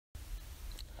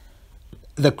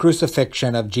The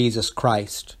crucifixion of Jesus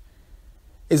Christ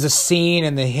is a scene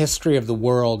in the history of the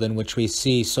world in which we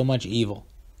see so much evil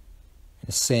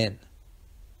and sin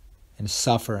and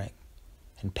suffering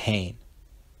and pain.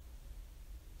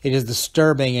 It is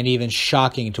disturbing and even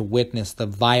shocking to witness the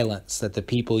violence that the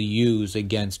people use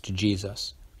against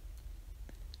Jesus.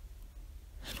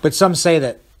 But some say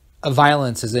that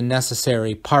violence is a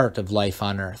necessary part of life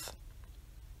on earth,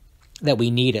 that we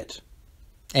need it,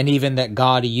 and even that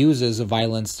God uses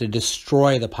violence to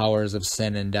destroy the powers of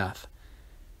sin and death.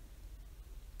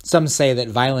 Some say that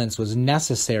violence was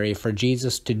necessary for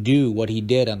Jesus to do what he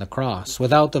did on the cross.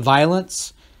 Without the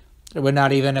violence, there would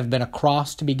not even have been a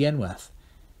cross to begin with,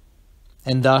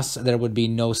 and thus there would be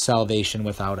no salvation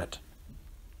without it.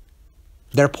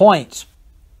 Their point,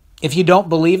 if you don't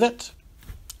believe it,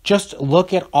 just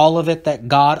look at all of it that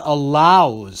God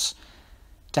allows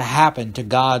to happen to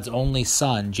God's only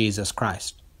Son, Jesus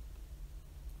Christ.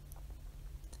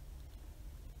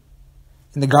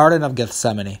 In the Garden of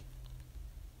Gethsemane,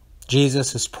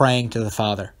 Jesus is praying to the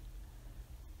Father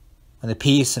when the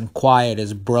peace and quiet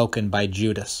is broken by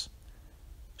Judas,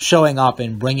 showing up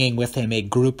and bringing with him a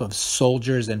group of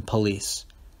soldiers and police.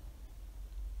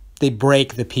 They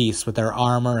break the peace with their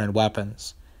armor and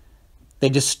weapons. They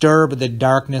disturb the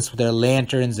darkness with their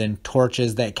lanterns and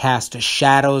torches that cast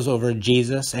shadows over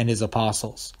Jesus and his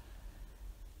apostles.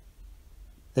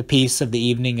 The peace of the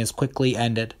evening is quickly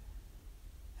ended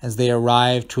as they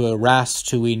arrive to arrest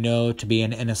who we know to be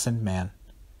an innocent man.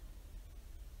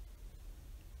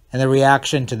 And the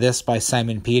reaction to this by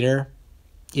Simon Peter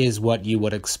is what you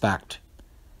would expect.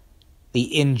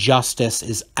 The injustice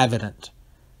is evident.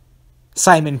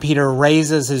 Simon Peter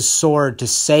raises his sword to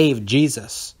save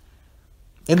Jesus.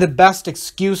 In the best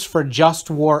excuse for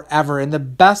just war ever, in the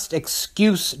best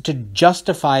excuse to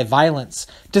justify violence,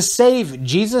 to save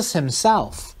Jesus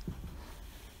himself,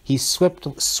 he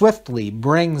swiftly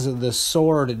brings the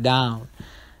sword down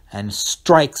and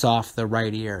strikes off the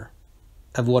right ear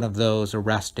of one of those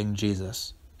arresting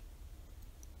Jesus.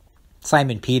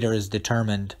 Simon Peter is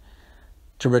determined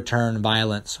to return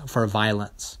violence for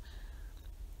violence.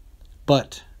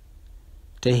 But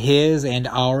to his and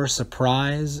our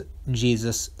surprise,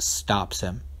 Jesus stops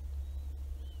him.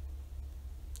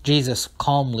 Jesus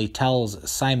calmly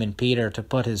tells Simon Peter to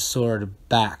put his sword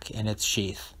back in its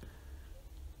sheath.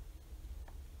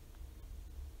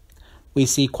 We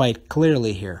see quite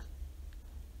clearly here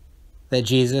that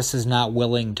Jesus is not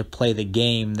willing to play the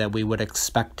game that we would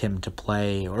expect him to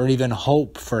play or even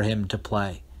hope for him to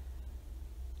play.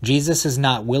 Jesus is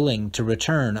not willing to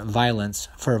return violence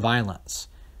for violence.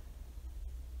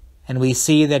 And we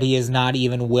see that he is not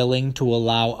even willing to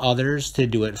allow others to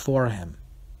do it for him.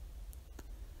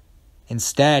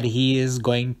 Instead, he is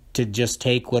going to just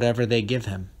take whatever they give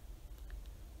him.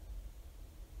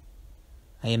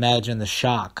 I imagine the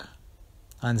shock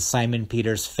on Simon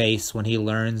Peter's face when he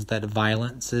learns that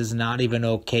violence is not even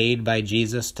okayed by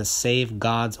Jesus to save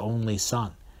God's only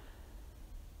Son.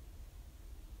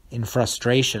 In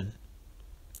frustration,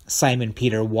 Simon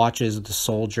Peter watches the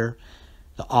soldier,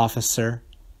 the officer,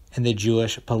 and the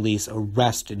Jewish police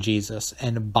arrest Jesus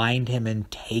and bind him and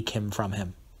take him from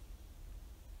him.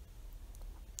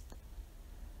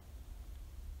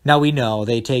 Now we know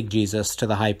they take Jesus to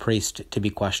the high priest to be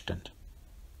questioned.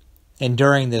 And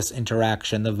during this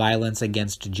interaction, the violence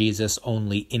against Jesus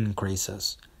only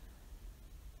increases.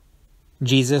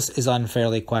 Jesus is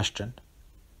unfairly questioned.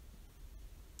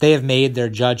 They have made their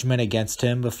judgment against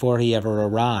him before he ever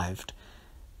arrived.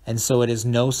 And so it is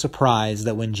no surprise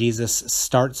that when Jesus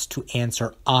starts to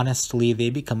answer honestly,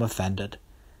 they become offended.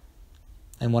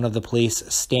 And one of the police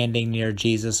standing near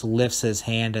Jesus lifts his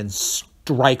hand and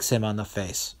strikes him on the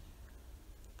face.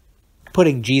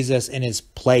 Putting Jesus in his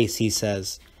place, he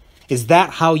says, "Is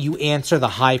that how you answer the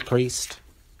high priest?"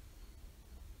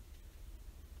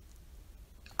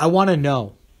 I want to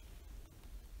know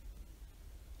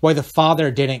why the Father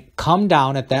didn't come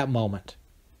down at that moment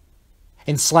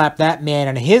and slap that man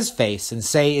in his face and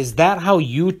say, "Is that how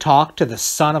you talk to the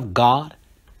Son of God?"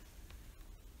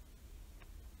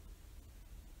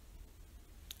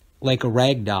 Like a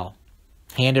rag doll,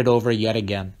 handed over yet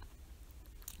again.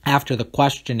 After the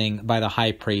questioning by the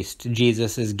high priest,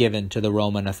 Jesus is given to the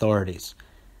Roman authorities.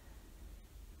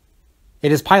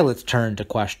 It is Pilate's turn to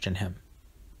question him.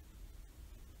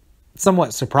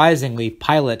 Somewhat surprisingly,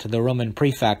 Pilate, the Roman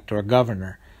prefect or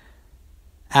governor,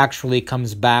 actually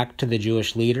comes back to the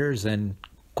Jewish leaders and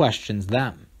questions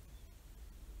them.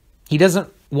 He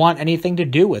doesn't want anything to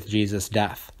do with Jesus'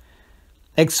 death,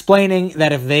 explaining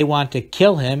that if they want to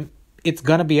kill him, it's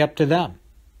going to be up to them.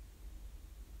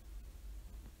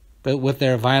 But with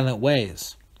their violent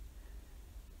ways,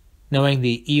 knowing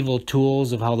the evil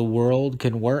tools of how the world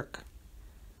can work.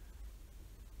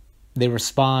 They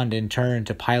respond in turn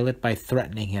to Pilate by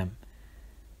threatening him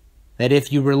that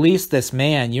if you release this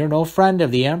man, you're no friend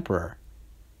of the emperor.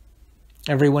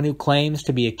 Everyone who claims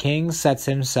to be a king sets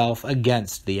himself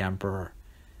against the emperor.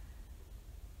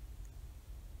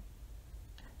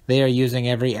 They are using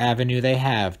every avenue they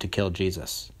have to kill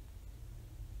Jesus.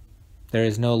 There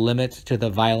is no limit to the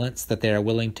violence that they are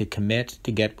willing to commit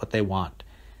to get what they want.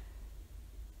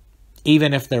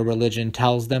 Even if their religion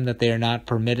tells them that they are not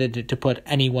permitted to put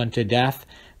anyone to death,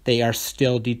 they are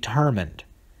still determined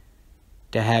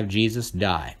to have Jesus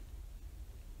die,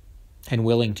 and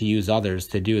willing to use others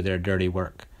to do their dirty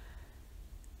work,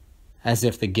 as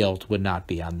if the guilt would not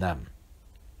be on them.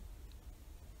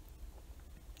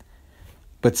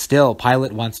 But still,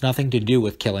 Pilate wants nothing to do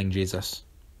with killing Jesus.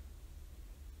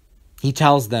 He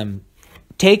tells them,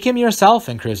 "Take him yourself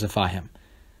and crucify him.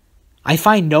 I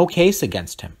find no case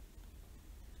against him."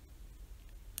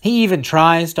 He even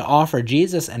tries to offer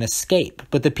Jesus an escape,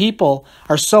 but the people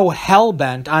are so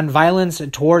hell-bent on violence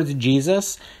towards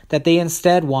Jesus that they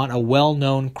instead want a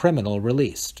well-known criminal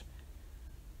released.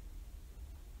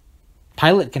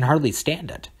 Pilate can hardly stand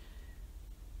it.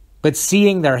 But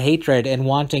seeing their hatred and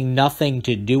wanting nothing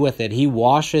to do with it, he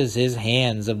washes his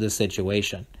hands of the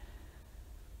situation.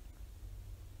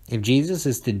 If Jesus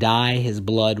is to die, his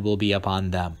blood will be upon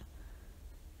them.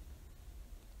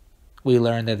 We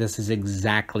learn that this is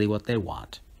exactly what they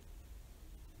want.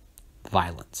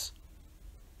 Violence.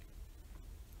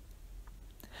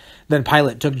 Then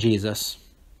Pilate took Jesus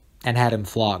and had him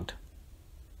flogged.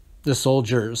 The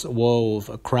soldiers wove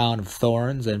a crown of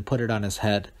thorns and put it on his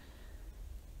head,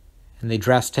 and they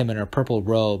dressed him in a purple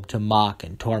robe to mock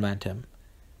and torment him.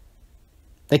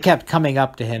 They kept coming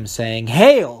up to him saying,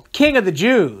 "Hail, King of the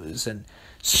Jews!" and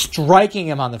striking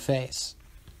him on the face.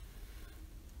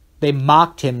 They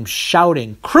mocked him,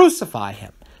 shouting, "Crucify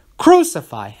him!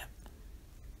 Crucify him!"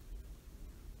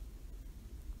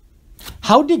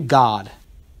 How did God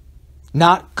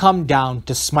not come down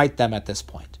to smite them at this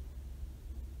point?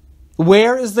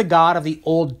 Where is the God of the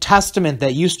Old Testament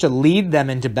that used to lead them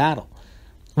into battle?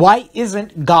 Why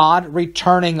isn't God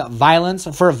returning violence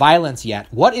for violence yet?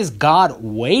 What is God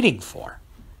waiting for?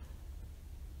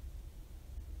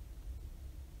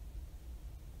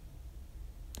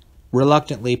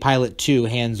 Reluctantly, Pilate too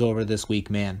hands over this weak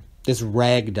man, this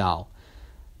rag doll,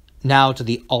 now to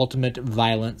the ultimate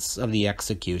violence of the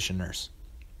executioners.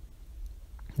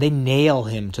 They nail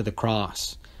him to the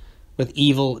cross with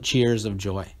evil cheers of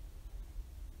joy.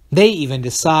 They even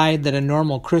decide that a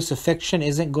normal crucifixion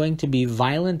isn't going to be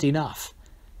violent enough,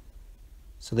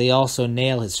 so they also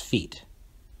nail his feet.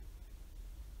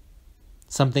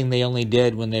 Something they only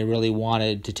did when they really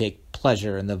wanted to take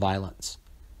pleasure in the violence,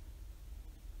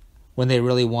 when they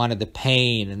really wanted the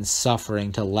pain and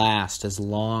suffering to last as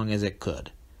long as it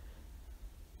could.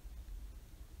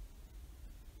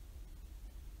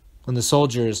 When the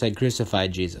soldiers had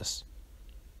crucified Jesus,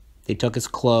 they took his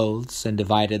clothes and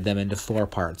divided them into 4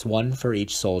 parts, one for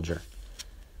each soldier.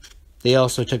 They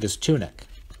also took his tunic,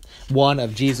 one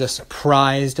of Jesus'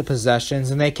 prized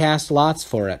possessions, and they cast lots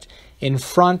for it in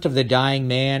front of the dying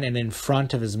man and in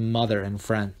front of his mother and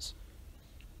friends.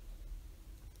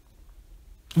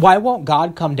 Why won't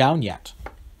God come down yet?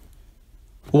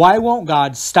 Why won't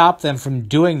God stop them from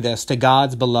doing this to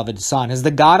God's beloved Son? Has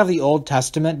the God of the Old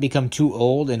Testament become too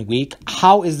old and weak?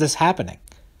 How is this happening?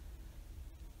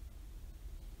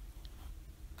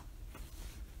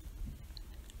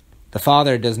 The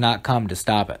Father does not come to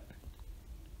stop it.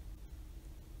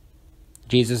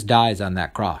 Jesus dies on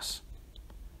that cross.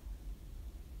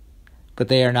 But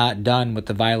they are not done with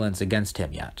the violence against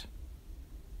him yet.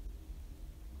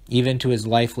 Even to his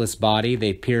lifeless body,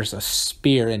 they pierce a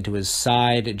spear into his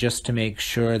side just to make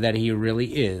sure that he really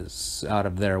is out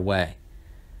of their way.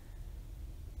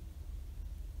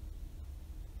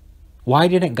 Why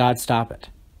didn't God stop it?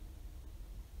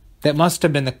 That must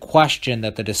have been the question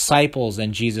that the disciples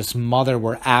and Jesus' mother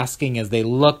were asking as they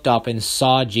looked up and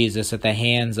saw Jesus at the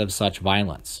hands of such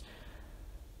violence.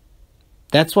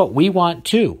 That's what we want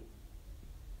too.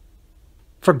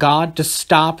 For God to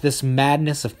stop this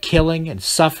madness of killing and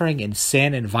suffering and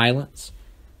sin and violence.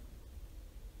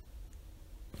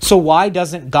 So why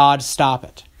doesn't God stop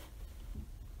it?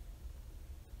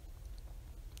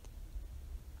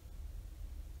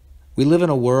 We live in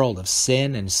a world of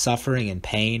sin and suffering and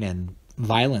pain, and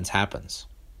violence happens.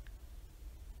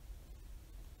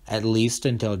 At least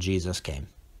until Jesus came.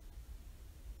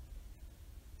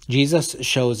 Jesus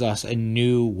shows us a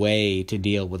new way to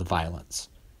deal with violence.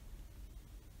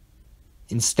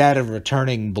 Instead of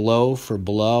returning blow for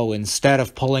blow, instead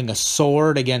of pulling a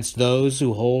sword against those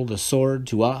who hold a sword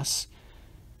to us,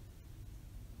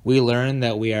 we learn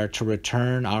that we are to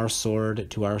return our sword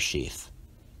to our sheath.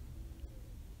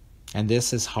 And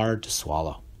this is hard to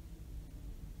swallow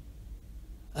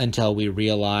until we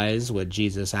realize what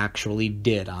Jesus actually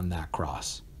did on that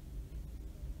cross.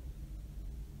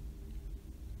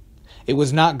 It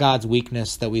was not God's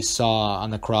weakness that we saw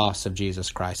on the cross of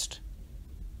Jesus Christ.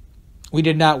 We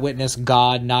did not witness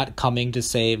God not coming to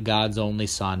save God's only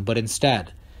Son, but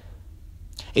instead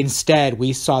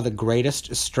we saw the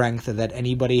greatest strength that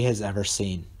anybody has ever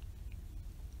seen.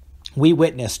 We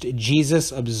witnessed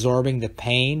Jesus absorbing the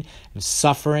pain and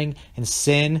suffering and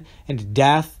sin and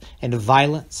death and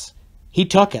violence. He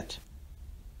took it.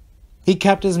 He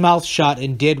kept his mouth shut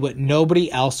and did what nobody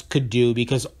else could do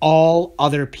because all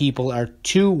other people are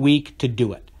too weak to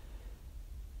do it.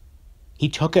 He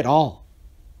took it all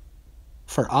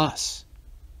for us.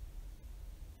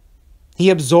 He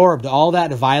absorbed all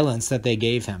that violence that they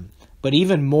gave him. But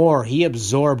even more, he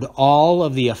absorbed all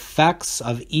of the effects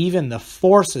of even the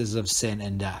forces of sin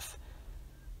and death.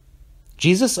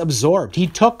 Jesus absorbed. He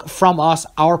took from us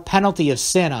our penalty of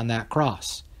sin on that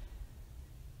cross.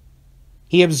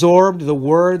 He absorbed the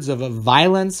words of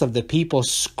violence of the people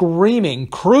screaming,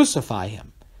 "Crucify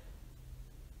him."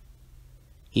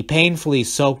 He painfully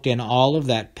soaked in all of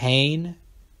that pain,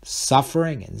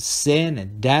 suffering, and sin,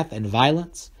 and death, and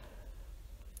violence,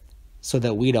 so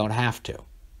that we don't have to.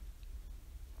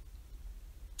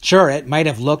 Sure, it might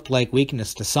have looked like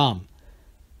weakness to some,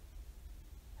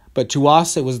 but to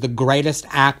us it was the greatest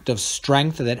act of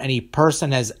strength that any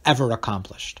person has ever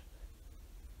accomplished.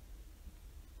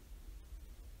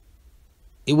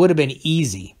 It would have been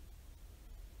easy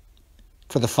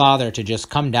for the Father to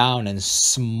just come down and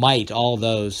smite all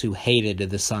those who hated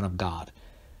the Son of God.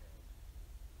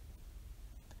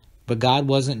 But God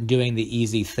wasn't doing the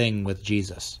easy thing with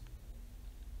Jesus.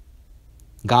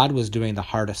 God was doing the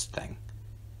hardest thing.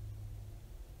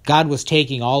 God was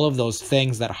taking all of those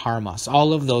things that harm us,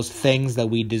 all of those things that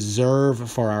we deserve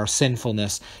for our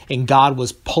sinfulness, and God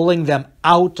was pulling them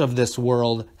out of this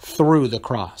world through the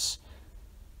cross.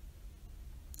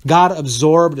 God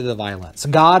absorbed the violence.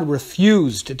 God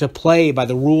refused to play by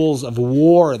the rules of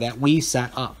war that we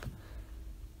set up.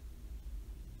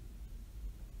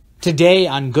 Today,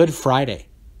 on Good Friday,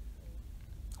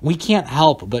 we can't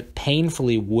help but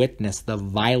painfully witness the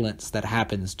violence that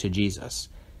happens to Jesus.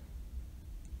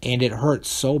 And it hurts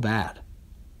so bad.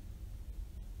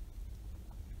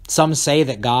 Some say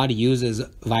that God uses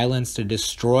violence to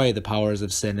destroy the powers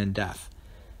of sin and death.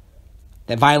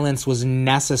 That violence was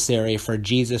necessary for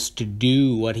Jesus to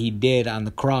do what he did on the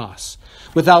cross.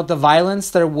 Without the violence,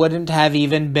 there wouldn't have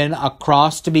even been a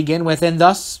cross to begin with, and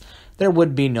thus there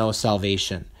would be no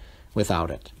salvation without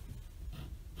it.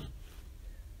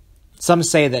 Some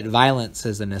say that violence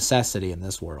is a necessity in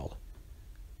this world,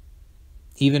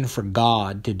 even for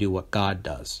God to do what God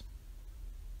does.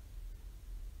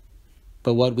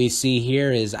 But what we see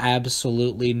here is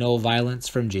absolutely no violence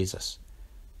from Jesus,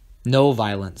 no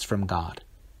violence from God.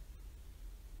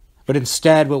 But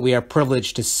instead, what we are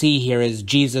privileged to see here is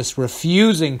Jesus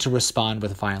refusing to respond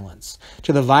with violence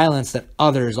to the violence that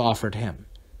others offered him.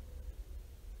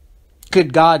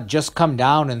 Could God just come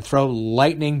down and throw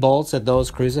lightning bolts at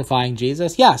those crucifying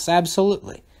Jesus? Yes,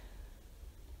 absolutely.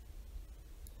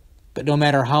 But no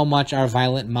matter how much our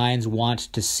violent minds want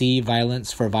to see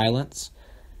violence for violence,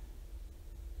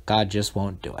 God just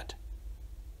won't do it.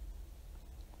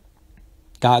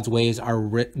 God's ways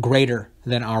are greater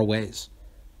than our ways.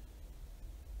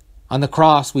 On the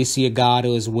cross, we see a God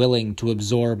who is willing to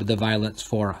absorb the violence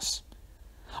for us.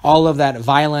 All of that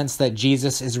violence that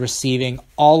Jesus is receiving,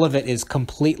 all of it is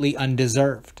completely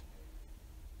undeserved.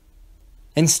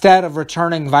 Instead of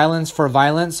returning violence for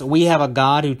violence, we have a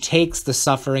God who takes the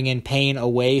suffering and pain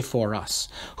away for us,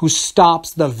 who stops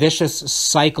the vicious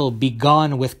cycle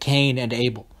begun with Cain and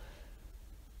Abel.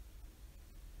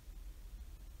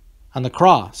 On the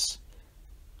cross,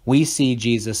 we see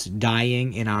Jesus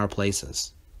dying in our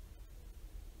places,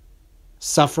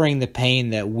 suffering the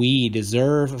pain that we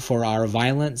deserve for our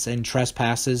violence and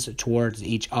trespasses towards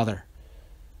each other.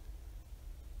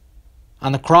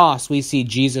 On the cross, we see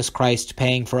Jesus Christ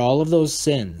paying for all of those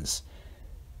sins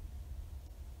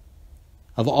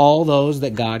of all those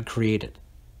that God created,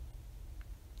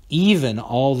 even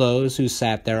all those who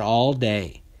sat there all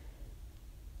day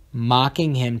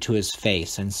mocking him to his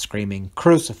face and screaming,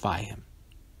 "Crucify him!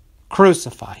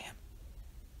 Crucify him!"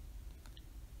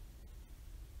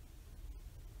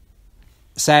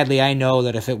 Sadly, I know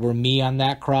that if it were me on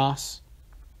that cross,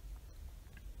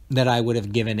 that I would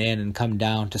have given in and come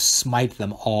down to smite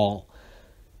them all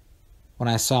when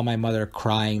I saw my mother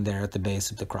crying there at the base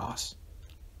of the cross.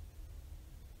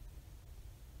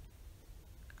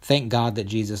 Thank God that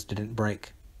Jesus didn't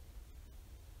break,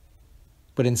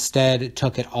 but instead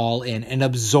took it all in and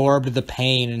absorbed the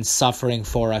pain and suffering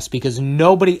for us, because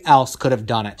nobody else could have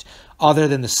done it other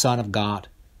than the Son of God.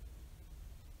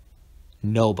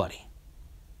 Nobody.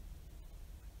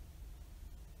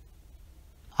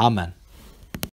 Amen.